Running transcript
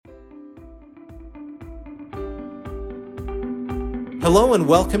Hello and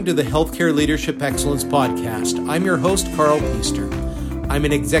welcome to the Healthcare Leadership Excellence Podcast. I'm your host, Carl Piester. I'm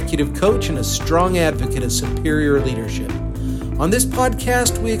an executive coach and a strong advocate of superior leadership. On this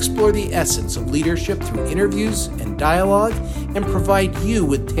podcast, we explore the essence of leadership through interviews and dialogue and provide you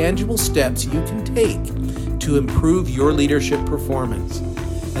with tangible steps you can take to improve your leadership performance.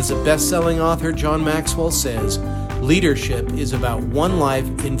 As a best-selling author, John Maxwell says, leadership is about one life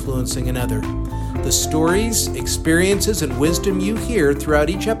influencing another. The stories, experiences, and wisdom you hear throughout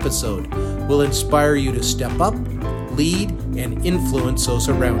each episode will inspire you to step up, lead, and influence those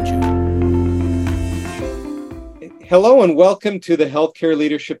around you. Hello and welcome to the Healthcare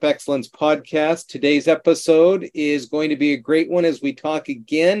Leadership Excellence Podcast. Today's episode is going to be a great one as we talk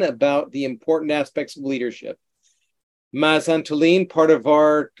again about the important aspects of leadership. Maz Antolin, part of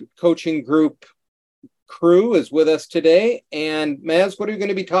our coaching group crew, is with us today. And Maz, what are we going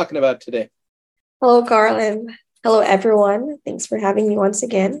to be talking about today? Hello, Carl, and hello, everyone. Thanks for having me once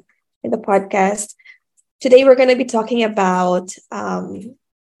again in the podcast. Today, we're going to be talking about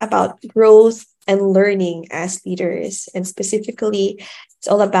growth and learning as leaders. And specifically, it's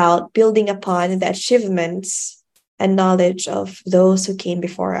all about building upon the achievements and knowledge of those who came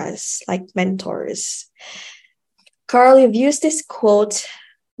before us, like mentors. Carl, you've used this quote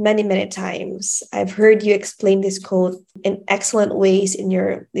many times. I've heard you explain this quote in excellent ways in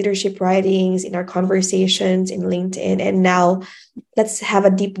your leadership writings, in our conversations in LinkedIn. And now let's have a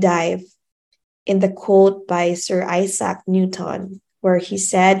deep dive in the quote by Sir Isaac Newton, where he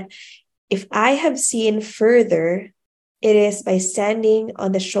said, "If I have seen further, it is by standing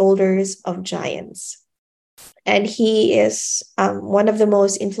on the shoulders of giants." And he is one of the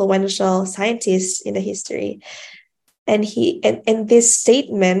most influential scientists in the history. And in these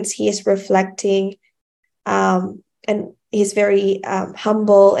statements, he is reflecting, and he's very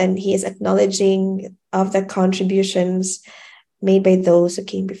humble, and he is acknowledging of the contributions made by those who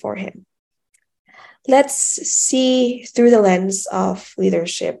came before him. Let's see through the lens of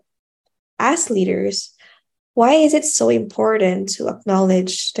leadership. As leaders, why is it so important to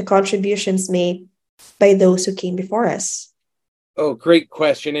acknowledge the contributions made by those who came before us? Oh, great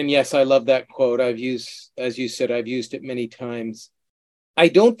question. And yes, I love that quote. I've used it many times. I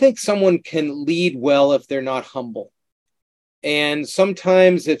don't think someone can lead well if they're not humble. And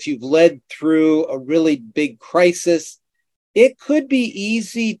sometimes if you've led through a really big crisis, it could be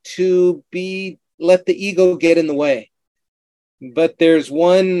easy to let the ego get in the way. But there's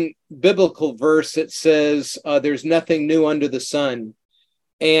one biblical verse that says, there's nothing new under the sun.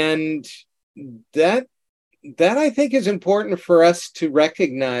 And that I think is important for us to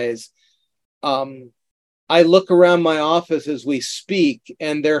recognize. I look around my office as we speak,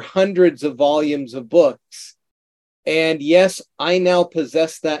 and there are hundreds of volumes of books. And yes, I now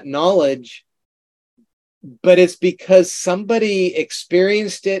possess that knowledge, but it's because somebody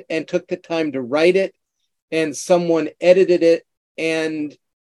experienced it and took the time to write it, and someone edited it, and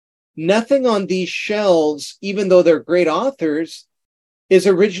nothing on these shelves, even though they're great authors, is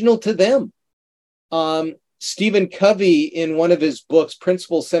original to them. Stephen Covey, in one of his books,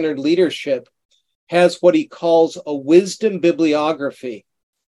 Principle-Centered Leadership, has what he calls a wisdom bibliography,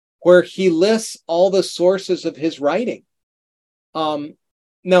 where he lists all the sources of his writing. Now,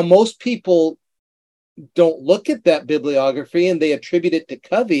 most people don't look at that bibliography and they attribute it to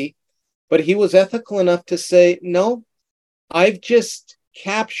Covey, but he was ethical enough to say, no, I've just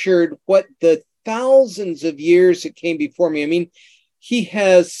captured what the thousands of years that came before me. I mean, he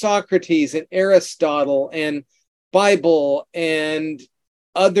has Socrates and Aristotle and Bible and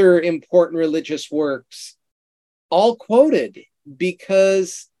other important religious works all quoted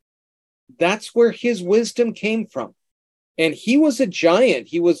because that's where his wisdom came from. And he was a giant.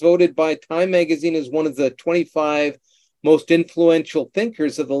 He was voted by Time magazine as one of the 25 most influential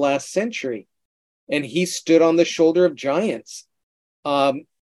thinkers of the last century. And he stood on the shoulder of giants.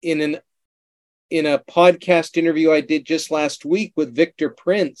 In a podcast interview I did just last week with Victor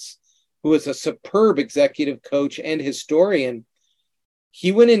Prince, who is a superb executive coach and historian,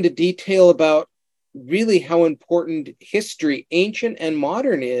 he went into detail about really how important history, ancient and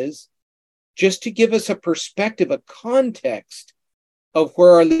modern, is, just to give us a perspective, a context of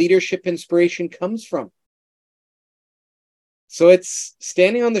where our leadership inspiration comes from. So it's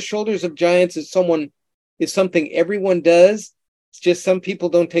standing on the shoulders of giants is something everyone does. It's just some people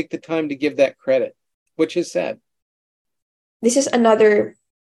don't take the time to give that credit, which is sad. This is another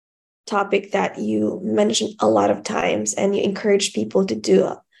topic that you mentioned a lot of times and you encourage people to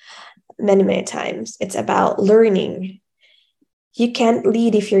do many times. It's about learning. You can't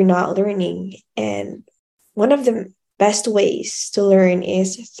lead if you're not learning. And one of the best ways to learn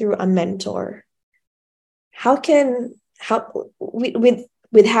is through a mentor. How can how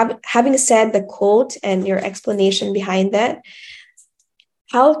having said the quote and your explanation behind that,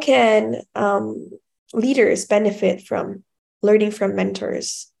 how can leaders benefit from learning from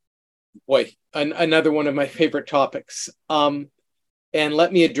mentors? Boy, another one of my favorite topics. And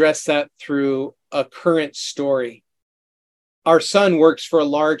let me address that through a current story. Our son works for a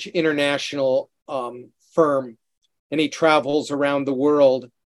large international firm, and he travels around the world.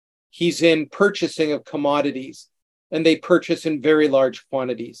 He's in purchasing of commodities, and they purchase in very large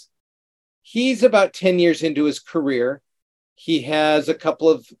quantities. He's about 10 years into his career. He has an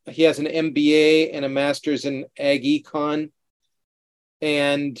MBA and a master's in ag econ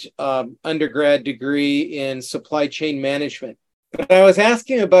and undergrad degree in supply chain management. But I was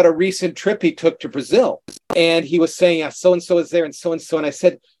asking about a recent trip he took to Brazil, and he was saying, yeah, so-and-so is there and so-and-so. And I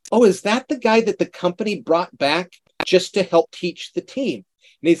said, oh, is that the guy that the company brought back just to help teach the team?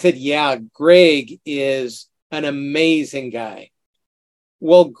 And he said, yeah, Greg is an amazing guy.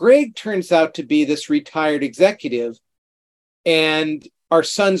 Well, Greg turns out to be this retired executive, and our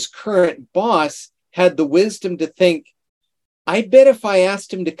son's current boss had the wisdom to think, I bet if I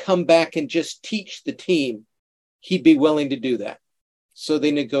asked him to come back and just teach the team, he'd be willing to do that. So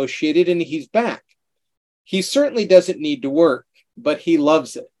they negotiated, and he's back. He certainly doesn't need to work, but he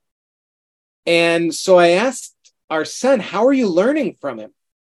loves it. And so I asked our son, how are you learning from him?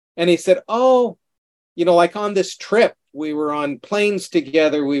 And he said, oh, like on this trip, we were on planes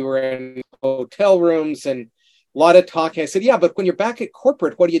together. We were in hotel rooms and a lot of talking. I said, yeah, but when you're back at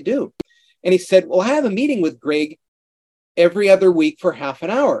corporate, what do you do? And he said, well, I have a meeting with Greg every other week for half an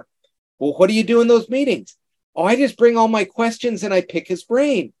hour. Well, what do you do in those meetings? Oh, I just bring all my questions and I pick his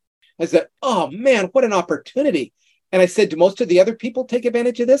brain. I said, oh man, what an opportunity. And I said, do most of the other people take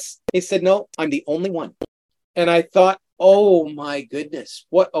advantage of this? He said, no, I'm the only one. And I thought, oh my goodness,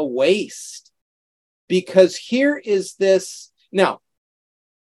 what a waste. Because here is this. Now,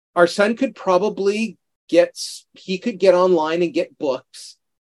 our son could probably get online and get books,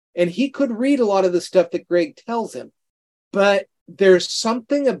 and he could read a lot of the stuff that Greg tells him. But there's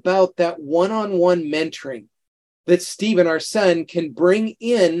something about that one-on-one mentoring that Stephen, our son, can bring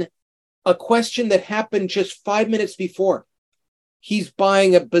in a question that happened just 5 minutes before. He's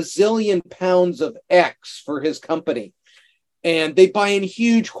buying a bazillion pounds of X for his company, and they buy in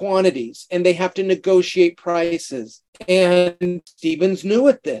huge quantities, and they have to negotiate prices. And Stephen's new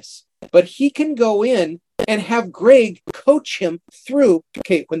at this, but he can go in and have Greg coach him through,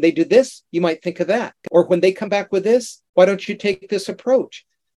 okay, when they do this, you might think of that. Or when they come back with this, why don't you take this approach?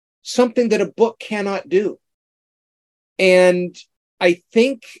 Something that a book cannot do. And I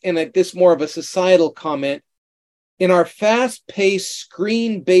think, and this is more of a societal comment, in our fast-paced,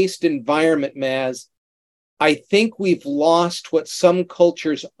 screen-based environment, Maz, I think we've lost what some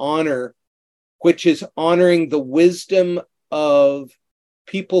cultures honor, which is honoring the wisdom of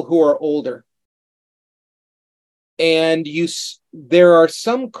people who are older. And there are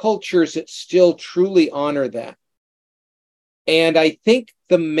some cultures that still truly honor that. And I think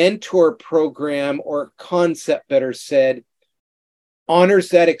the mentor program, or concept better said, honors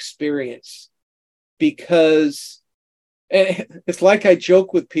that experience, because it's like I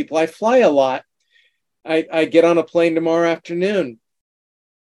joke with people. I fly a lot. I get on a plane tomorrow afternoon.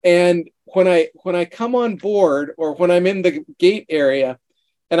 And when I come on board, or when I'm in the gate area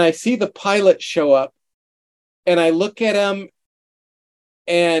and I see the pilot show up, and I look at them,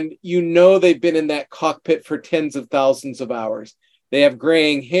 and they've been in that cockpit for tens of thousands of hours. They have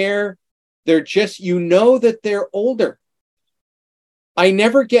graying hair. They're just, that they're older. I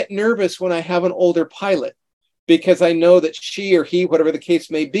never get nervous when I have an older pilot, because I know that she or he, whatever the case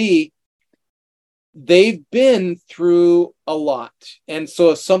may be, they've been through a lot. And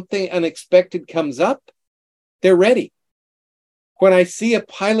so if something unexpected comes up, they're ready. When I see a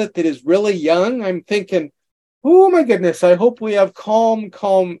pilot that is really young, I'm thinking, oh my goodness, I hope we have calm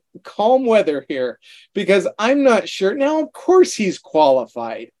weather here, because I'm not sure. Now, of course, he's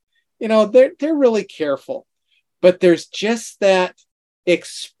qualified. They're really careful, but there's just that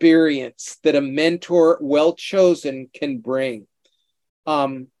experience that a mentor well chosen can bring.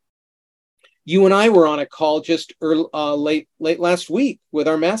 You and I were on a call just late last week with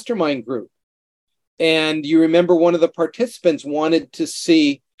our mastermind group. And you remember one of the participants wanted to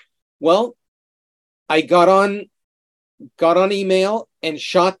see, well, I got on email and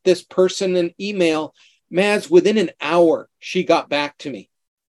shot this person an email. Maz, within an hour, she got back to me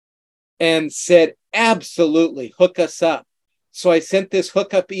and said, absolutely, hook us up. So I sent this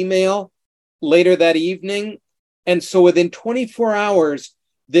hookup email later that evening. And so within 24 hours,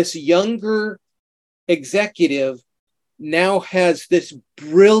 this younger executive now has this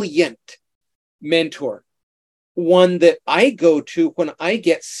brilliant mentor. one that I go to when I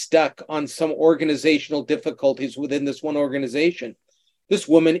get stuck on some organizational difficulties within this one organization. This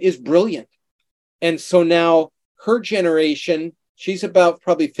woman is brilliant. And so now her generation, she's about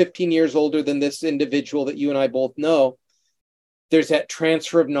probably 15 years older than this individual that you and I both know. There's that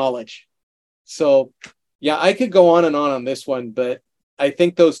transfer of knowledge. So yeah, I could go on this one, but I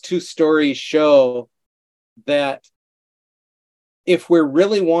think those two stories show that if we're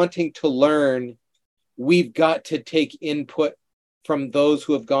really wanting to learn, we've got to take input from those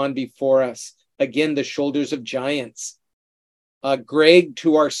who have gone before us. Again, the shoulders of giants. Greg,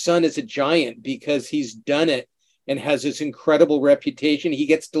 to our son, is a giant because he's done it and has this incredible reputation. He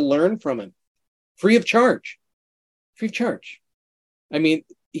gets to learn from him free of charge. Free of charge. I mean,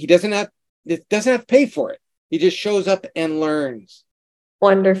 he doesn't have to pay for it. He just shows up and learns.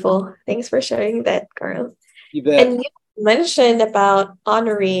 Wonderful. Thanks for sharing that, Carl. You bet. And you mentioned about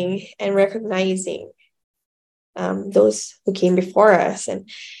honoring and recognizing those who came before us. And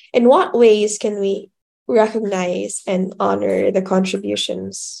in what ways can we recognize and honor the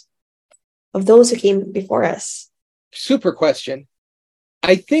contributions of those who came before us? Super question.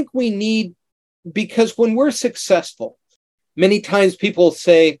 I think we need, because when we're successful, many times people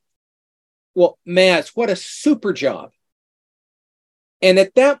say, well, Maz, what a super job. And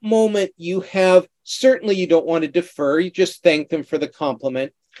at that moment, certainly you don't want to defer. You just thank them for the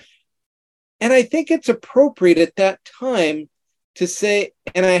compliment. And I think it's appropriate at that time to say,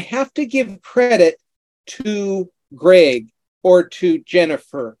 and I have to give credit to Greg or to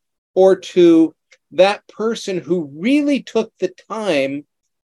Jennifer or to that person who really took the time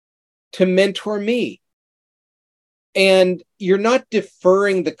to mentor me. And you're not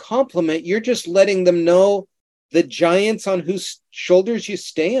deferring the compliment. You're just letting them know the giants on whose shoulders you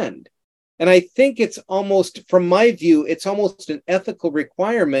stand. And I think it's almost, from my view, it's almost an ethical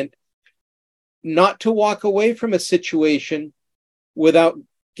requirement not to walk away from a situation without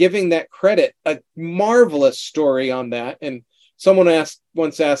giving that credit. A marvelous story on that. And someone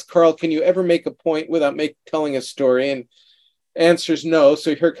once asked, Carl, can you ever make a point without telling a story? And answers no.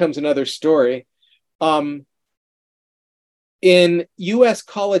 So here comes another story. In U.S.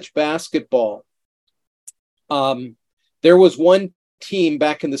 college basketball, there was one team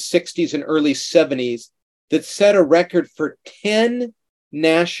back in the 60s and early 70s that set a record for 10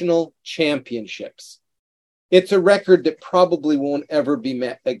 national championships. It's a record that probably won't ever be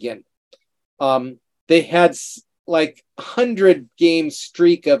met again. They had like 100-game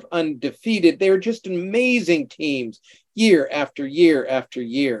streak of undefeated. They were just amazing teams year after year after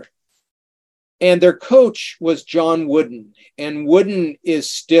year. And their coach was John Wooden. And Wooden is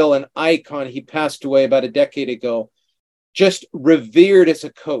still an icon. He passed away about a decade ago, just revered as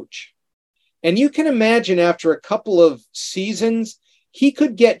a coach. And you can imagine after a couple of seasons, he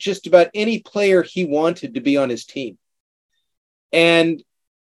could get just about any player he wanted to be on his team. And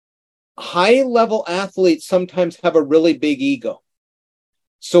high-level athletes sometimes have a really big ego.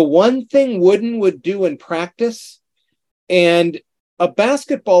 So one thing Wooden would do in practice, and a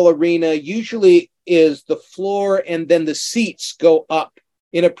basketball arena usually is the floor and then the seats go up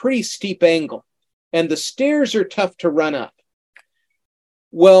in a pretty steep angle. And the stairs are tough to run up.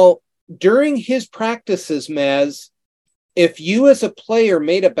 Well, during his practices, Maz, if you as a player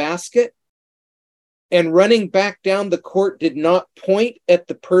made a basket and running back down the court did not point at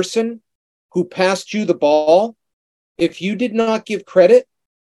the person who passed you the ball, if you did not give credit,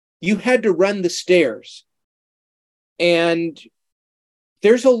 you had to run the stairs. And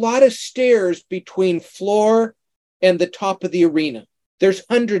there's a lot of stairs between floor and the top of the arena. There's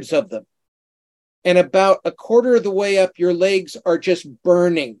hundreds of them. And about a quarter of the way up, your legs are just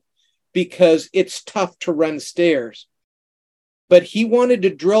burning because it's tough to run stairs. But he wanted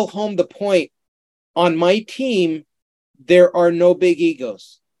to drill home the point. On my team, there are no big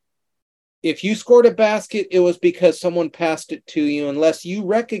egos. If you scored a basket, it was because someone passed it to you. Unless you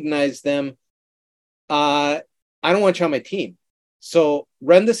recognize them, I don't want you on my team. So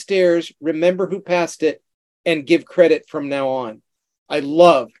run the stairs, remember who passed it, and give credit from now on. I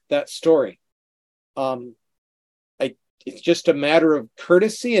love that story. It's just a matter of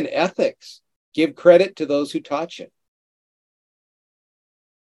courtesy and ethics. Give credit to those who taught you.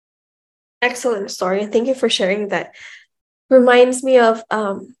 Excellent story. Thank you for sharing that. Reminds me of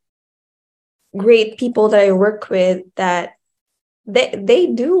great people that I work with that they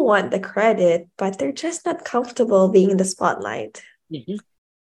do want the credit, but they're just not comfortable being in the spotlight. Mm-hmm.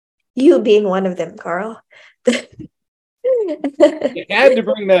 You being one of them, Carl. You had to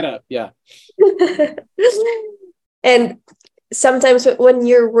bring that up, yeah. And sometimes when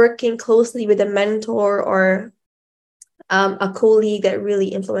you're working closely with a mentor or a colleague that really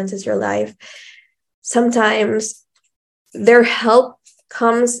influences your life, sometimes their help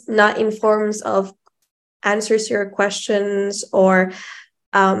comes not in forms of answers to your questions or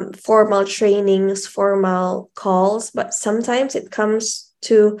formal trainings, formal calls, but sometimes it comes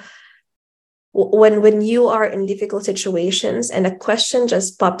to when you are in difficult situations and a question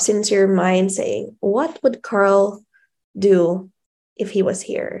just pops into your mind saying, what would Carl do if he was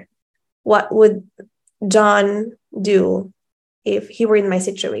here? What would John do if he were in my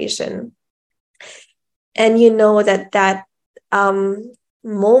situation? And you know that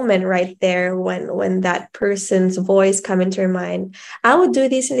moment right there when that person's voice come into your mind, I would do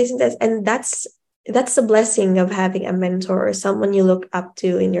this and this and this. And that's the blessing of having a mentor or someone you look up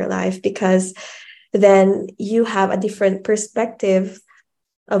to in your life, because then you have a different perspective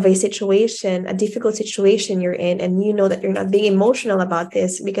of a situation, a difficult situation you're in, and you know that you're not being emotional about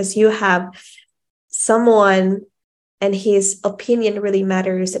this because you have someone and his opinion really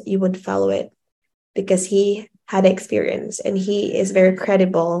matters, that you would follow it because he had experience and he is very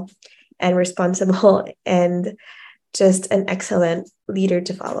credible and responsible and just an excellent leader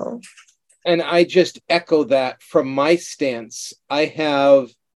to follow. And I just echo that from my stance. I have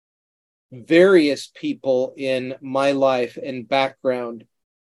various people in my life and background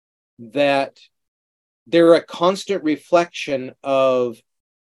that they're a constant reflection of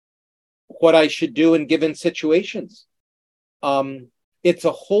what I should do in given situations. It's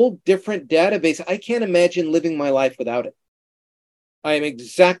a whole different database. I can't imagine living my life without it. I am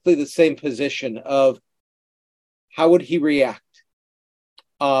exactly the same position of how would he react?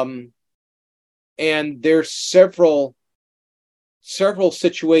 And there's several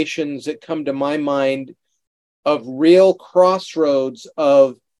situations that come to my mind of real crossroads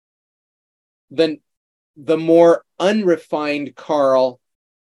of the more unrefined Carl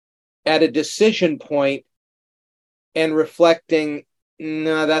at a decision point and reflecting,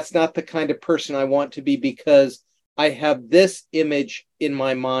 no, that's not the kind of person I want to be because I have this image in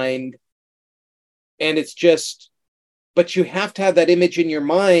my mind. And it's just, but you have to have that image in your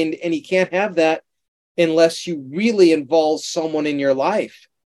mind, and you can't have that unless you really involve someone in your life.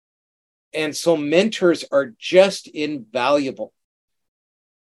 And so mentors are just invaluable.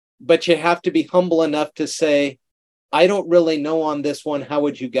 But you have to be humble enough to say, I don't really know on this one. How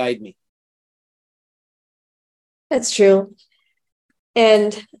would you guide me? That's true.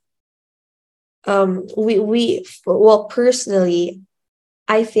 And well, personally,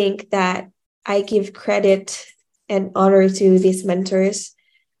 I think that I give credit and honor to these mentors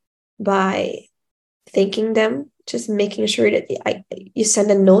by thanking them, just making sure that you send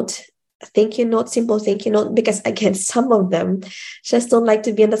a note, a thank you note, simple thank you note, because again, some of them just don't like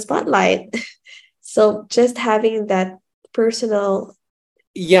to be in the spotlight. So just having that personal.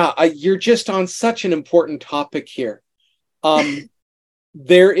 Yeah, you're just on such an important topic here.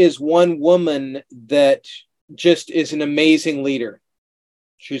 There is one woman that just is an amazing leader.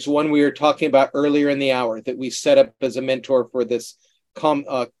 She's one we were talking about earlier in the hour that we set up as a mentor for this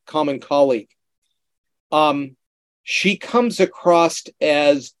common colleague. She comes across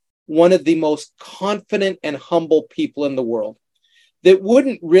as one of the most confident and humble people in the world that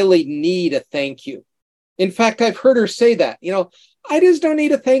wouldn't really need a thank you. In fact, I've heard her say that, I just don't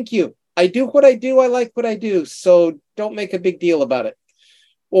need a thank you. I do what I do. I like what I do. So don't make a big deal about it.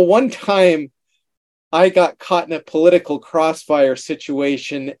 Well, one time I got caught in a political crossfire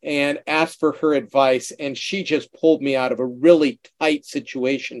situation and asked for her advice, and she just pulled me out of a really tight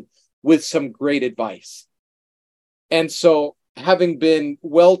situation with some great advice. And so, having been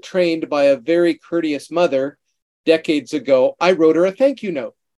well trained by a very courteous mother decades ago, I wrote her a thank you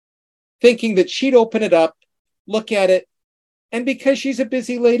note, thinking that she'd open it up, look at it, and because she's a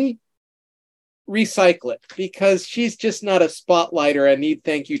busy lady, recycle it, because she's just not a spotlight or a need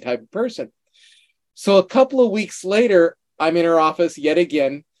thank you type of person. So a couple of weeks later, I'm in her office yet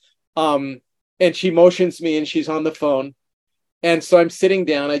again, and she motions me and she's on the phone. And so I'm sitting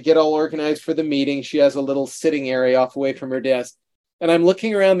down, I get all organized for the meeting. She has a little sitting area off away from her desk. And I'm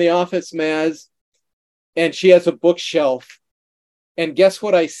looking around the office, Maz, and she has a bookshelf. And guess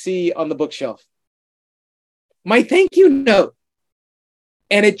what I see on the bookshelf? My thank you note.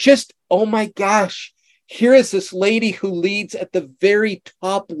 And it just, oh my gosh, here is this lady who leads at the very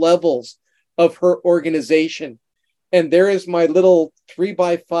top levels of her organization. And there is my little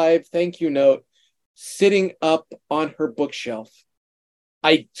 3x5 thank you note sitting up on her bookshelf.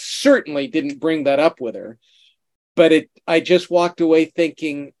 I certainly didn't bring that up with her, but I just walked away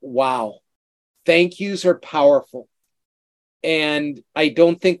thinking, wow, thank yous are powerful. And I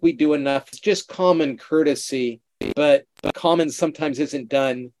don't think we do enough. It's just common courtesy, but common sometimes isn't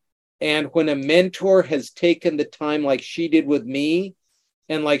done. And when a mentor has taken the time like she did with me,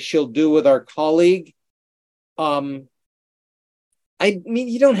 and like she'll do with our colleague, I mean,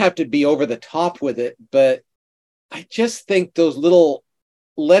 you don't have to be over the top with it, but I just think those little,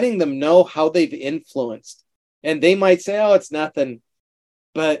 letting them know how they've influenced, and they might say, oh, it's nothing,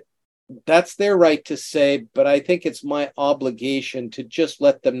 but that's their right to say, but I think it's my obligation to just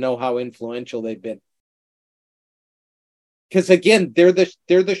let them know how influential they've been. Because again, they're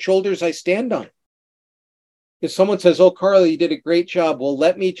the shoulders I stand on. If someone says, oh, Carl, you did a great job, well,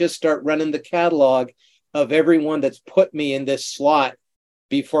 let me just start running the catalog of everyone that's put me in this slot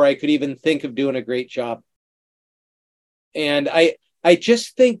before I could even think of doing a great job. And I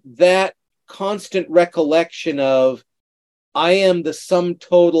just think that constant recollection of I am the sum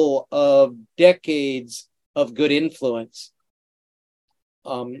total of decades of good influence.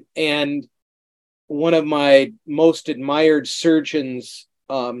 And one of my most admired surgeons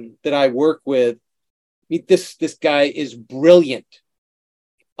that I work with, this guy is brilliant.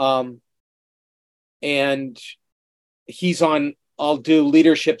 And he's on, I'll do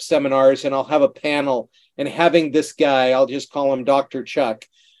leadership seminars and I'll have a panel, and having this guy, I'll just call him Dr. Chuck,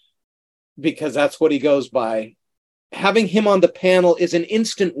 because that's what he goes by. Having him on the panel is an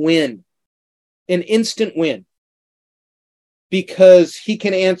instant win, because he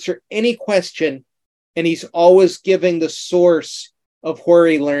can answer any question and he's always giving the source of where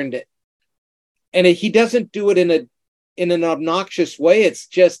he learned it. And he doesn't do it in an obnoxious way. It's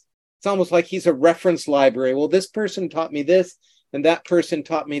almost like he's a reference library. Well, this person taught me this and that person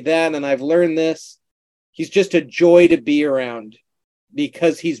taught me that, and I've learned this. He's just a joy to be around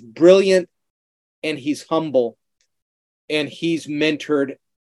because he's brilliant and he's humble, and he's mentored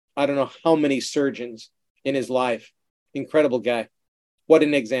I don't know how many surgeons in his life. Incredible guy. What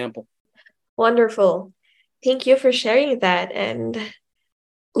an example. Wonderful. Thank you for sharing that. And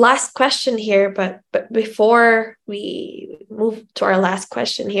last question here, but before we move to our last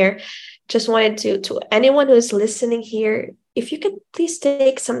question here, just wanted to anyone who's listening here, if you could please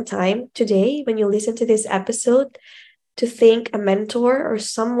take some time today when you listen to this episode to thank a mentor or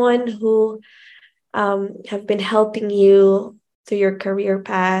someone who have been helping you through your career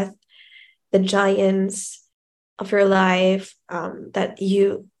path, the giants of your life,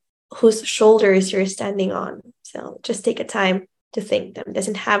 whose shoulders you're standing on. So just take a time to thank them. It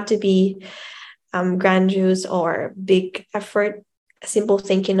doesn't have to be grandiose or big effort. A simple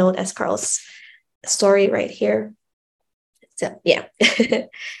thank you note, as Carl's story right here. So yeah.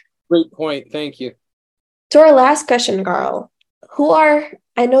 Great point. Thank you. To our last question, Carl,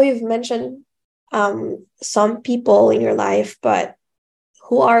 I know you've mentioned some people in your life, but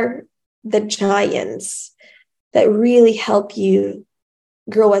who are the giants that really help you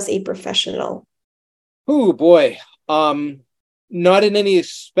grow as a professional? Oh boy. Not in any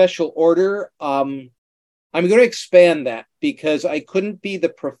special order. I'm going to expand that because I couldn't be the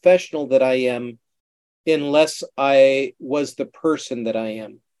professional that I am unless I was the person that I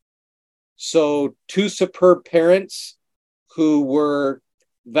am. So 2 superb parents who were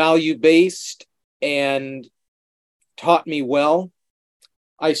value-based and taught me well.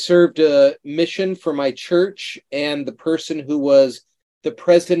 I served a mission for my church, and the person who was the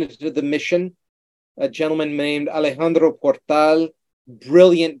president of the mission, a gentleman named Alejandro Portal,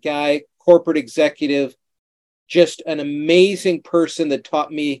 brilliant guy, corporate executive, just an amazing person that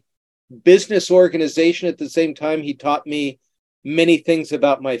taught me business organization. At the same time, he taught me many things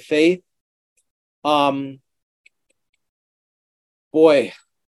about my faith. Boy,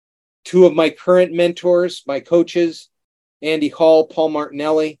 2 of my current mentors, my coaches, Andy Hall, Paul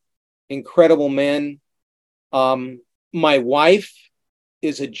Martinelli, incredible men. My wife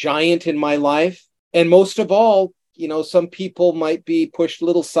is a giant in my life. And most of all, some people might be pushed a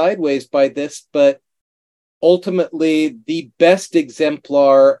little sideways by this, but ultimately the best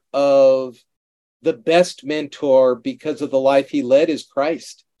exemplar of the best mentor because of the life he led is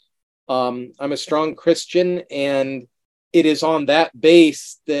Christ. I'm a strong Christian, and it is on that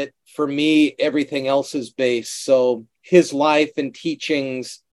base that for me, everything else is based. So his life and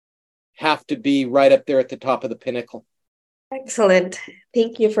teachings have to be right up there at the top of the pinnacle. Excellent.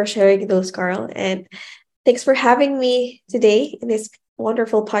 Thank you for sharing those, Carl. And thanks for having me today in this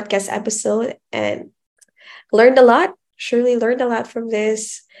wonderful podcast episode, and surely learned a lot from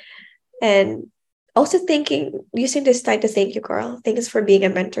this. And also using this time to thank you, Carl. Thanks for being a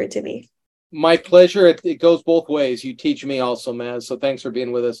mentor to me. My pleasure. It goes both ways. You teach me also, Maz. So thanks for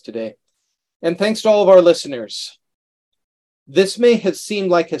being with us today. And thanks to all of our listeners. This may have seemed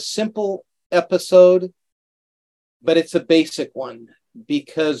like a simple episode, but it's a basic one,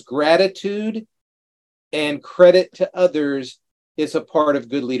 because gratitude and credit to others is a part of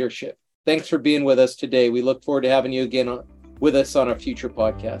good leadership. Thanks for being with us today. We look forward to having you again with us on a future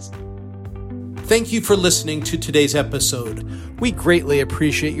podcast. Thank you for listening to today's episode. We greatly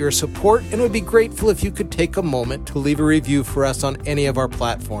appreciate your support and would be grateful if you could take a moment to leave a review for us on any of our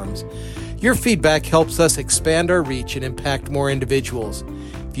platforms. Your feedback helps us expand our reach and impact more individuals.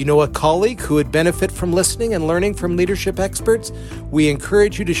 If you know a colleague who would benefit from listening and learning from leadership experts, we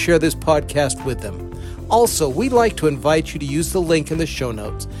encourage you to share this podcast with them. Also, we'd like to invite you to use the link in the show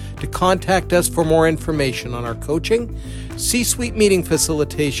notes to contact us for more information on our coaching, C-suite meeting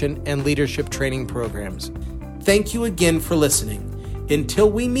facilitation, and leadership training programs. Thank you again for listening.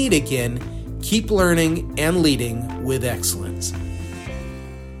 Until we meet again, keep learning and leading with excellence.